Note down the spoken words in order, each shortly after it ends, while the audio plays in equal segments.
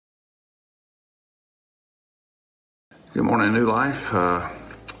Good morning, New Life, or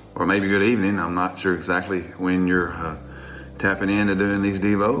maybe good evening. I'm not sure exactly when you're tapping into doing these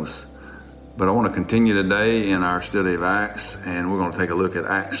Devos, but I want to continue today in our study of Acts, and we're going to take a look at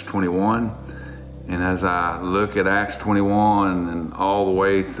Acts 21. And as I look at Acts 21 and all the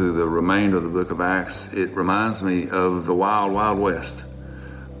way through the remainder of the book of Acts, it reminds me of the Wild, Wild West.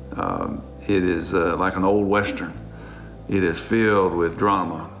 It is like an old Western. It is filled with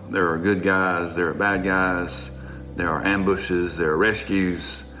drama. There are good guys, there are bad guys, there are ambushes, there are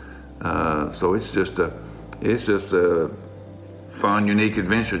rescues. So it's just a fun, unique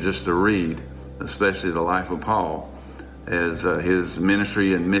adventure just to read, especially the life of Paul, as his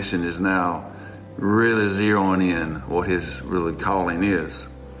ministry and mission is now really zeroing in what his really calling is,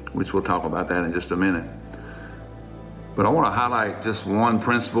 which we'll talk about that in just a minute. But I want to highlight just one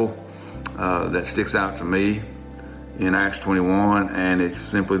principle that sticks out to me in Acts 21, and it's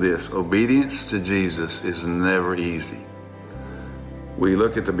simply this: obedience to Jesus is never easy. We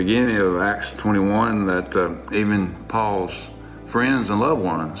look at the beginning of Acts 21 that even Paul's friends and loved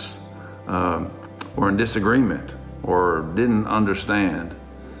ones were in disagreement or didn't understand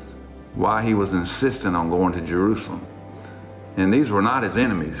why he was insistent on going to Jerusalem. And these were not his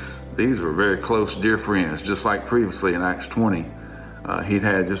enemies. These were very close, dear friends, just like previously in Acts 20. He'd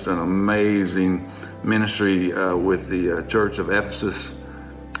had just an amazing ministry with the church of Ephesus,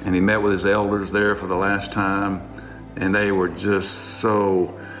 and he met with his elders there for the last time, and they were just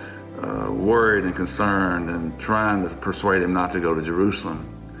so worried and concerned and trying to persuade him not to go to Jerusalem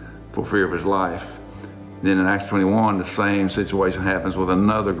for fear of his life. Then in Acts 21, the same situation happens with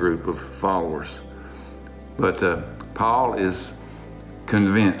another group of followers. But Paul is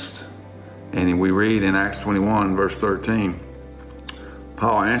convinced, and we read in Acts 21, verse 13,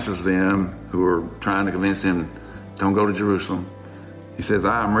 Paul answers them who are trying to convince him, don't go to Jerusalem. He says,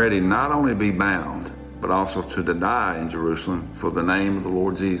 I am ready not only to be bound, but also to die in Jerusalem for the name of the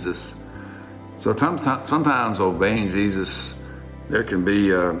Lord Jesus. So sometimes obeying Jesus, there can be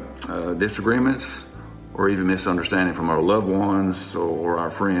disagreements or even misunderstanding from our loved ones or our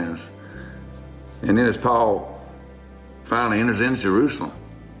friends. And then as Paul finally enters into Jerusalem,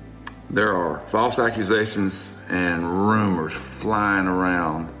 there are false accusations and rumors flying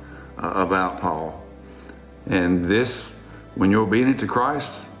around about Paul. And this, when you're obedient to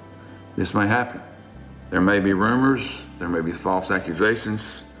Christ, this may happen. There may be rumors, there may be false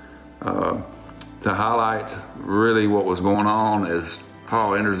accusations. To highlight really what was going on as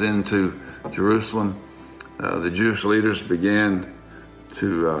Paul enters into Jerusalem, the Jewish leaders began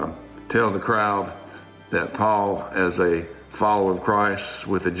to tell the crowd that Paul, as a follower of Christ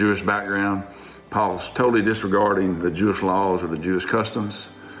with a Jewish background, Paul's totally disregarding the Jewish laws or the Jewish customs.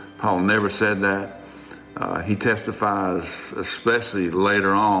 Paul never said that. He testifies, especially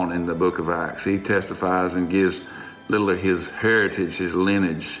later on in the book of Acts, he testifies and gives literally his heritage, his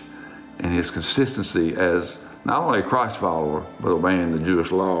lineage, and his consistency as not only a Christ follower, but obeying the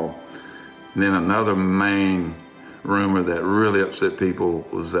Jewish law. And then another main rumor that really upset people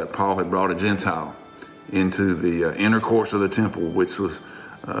was that Paul had brought a Gentile into the inner courts of the temple, which was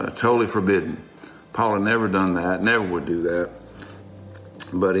totally forbidden. Paul had never done that, never would do that.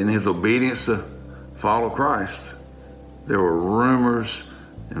 But in his obedience to follow Christ, there were rumors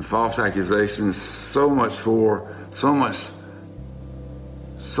and false accusations, so much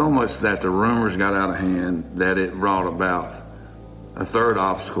that the rumors got out of hand that it brought about a third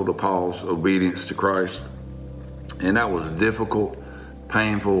obstacle to Paul's obedience to Christ. And that was difficult,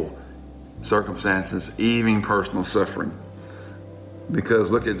 painful circumstances, even personal suffering. Because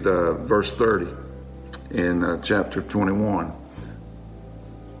look at verse 30 in chapter 21.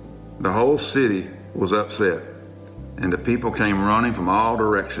 The whole city was upset, and the people came running from all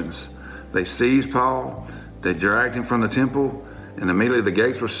directions. They seized Paul, they dragged him from the temple, and immediately the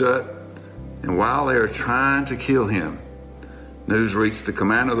gates were shut. And while they were trying to kill him, news reached the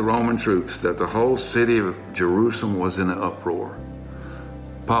commander of the Roman troops that the whole city of Jerusalem was in an uproar.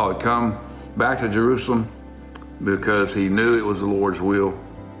 Paul had come back to Jerusalem because he knew it was the Lord's will.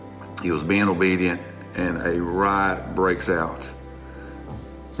 He was being obedient, and a riot breaks out.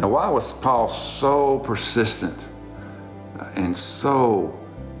 Now, why was Paul so persistent and so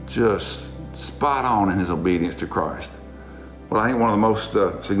just spot on in his obedience to Christ? Well, I think one of the most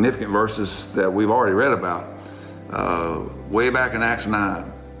significant verses that we've already read about, way back in Acts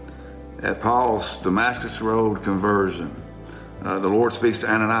 9, at Paul's Damascus Road conversion, the Lord speaks to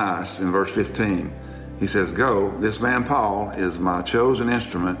Ananias in verse 15. He says, go, this man Paul is my chosen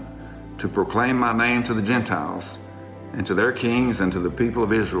instrument to proclaim my name to the Gentiles and to their kings and to the people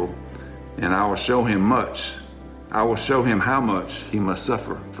of Israel, and I will show him how much he must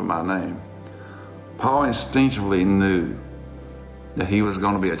suffer for my name. Paul instinctively knew that he was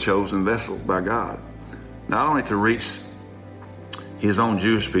going to be a chosen vessel by God, not only to reach his own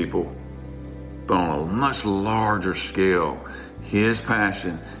Jewish people, but on a much larger scale. His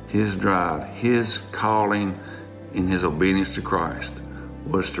passion, his drive, his calling in his obedience to Christ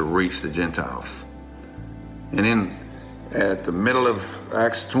was to reach the Gentiles. And then at the middle of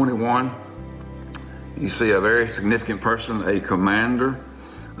Acts 21, you see a very significant person, a commander.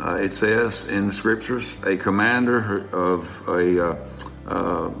 It says in the scriptures, a commander of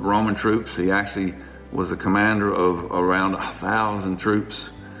Roman troops. He actually was a commander of around 1,000 troops.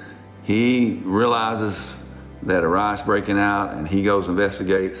 He realizes that a riot's breaking out, and he goes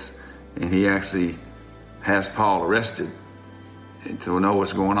investigates, and he actually has Paul arrested to know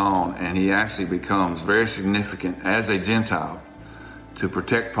what's going on, and he actually becomes very significant as a Gentile to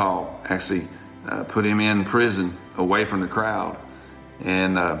protect Paul, actually put him in prison away from the crowd.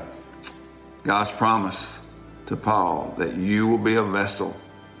 And God's promise to Paul that you will be a vessel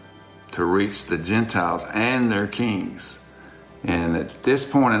to reach the Gentiles and their kings. And at this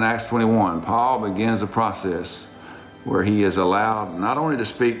point in Acts 21, Paul begins a process where he is allowed not only to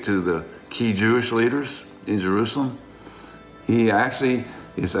speak to the key Jewish leaders in Jerusalem, he actually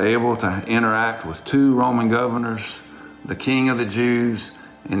is able to interact with 2 Roman governors, the king of the Jews,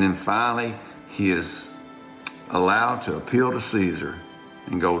 and then finally he is allowed to appeal to Caesar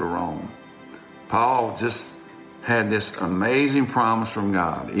and go to Rome. Paul just had this amazing promise from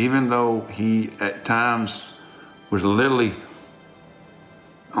God, even though he at times was literally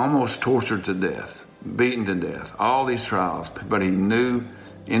almost tortured to death, beaten to death, all these trials, but he knew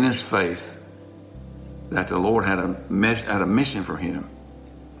in his faith that the Lord had a mission for him,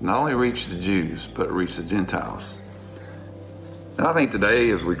 not only reach the Jews, but reach the Gentiles. And I think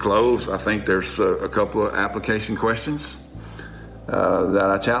today, as we close, I think there's a couple of application questions that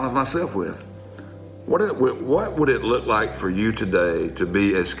I challenge myself with. What would it look like for you today to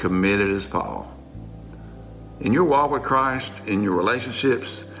be as committed as Paul? In your walk with Christ, in your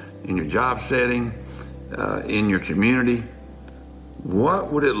relationships, in your job setting, in your community,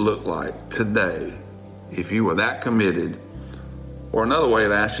 what would it look like today if you were that committed? Or another way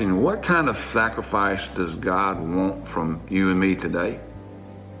of asking, what kind of sacrifice does God want from you and me today?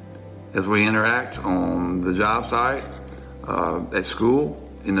 As we interact on the job site, at school,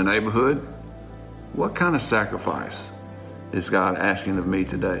 in the neighborhood, what kind of sacrifice is God asking of me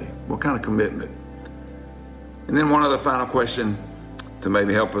today? What kind of commitment? And then one other final question to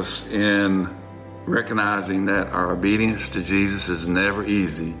maybe help us in recognizing that our obedience to Jesus is never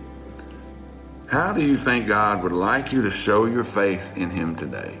easy. How do you think God would like you to show your faith in him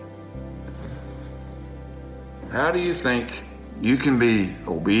today? How do you think you can be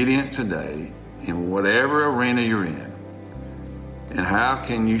obedient today in whatever arena you're in? And how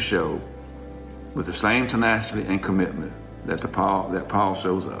can you show with the same tenacity and commitment that Paul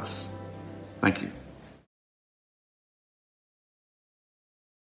shows us? Thank you.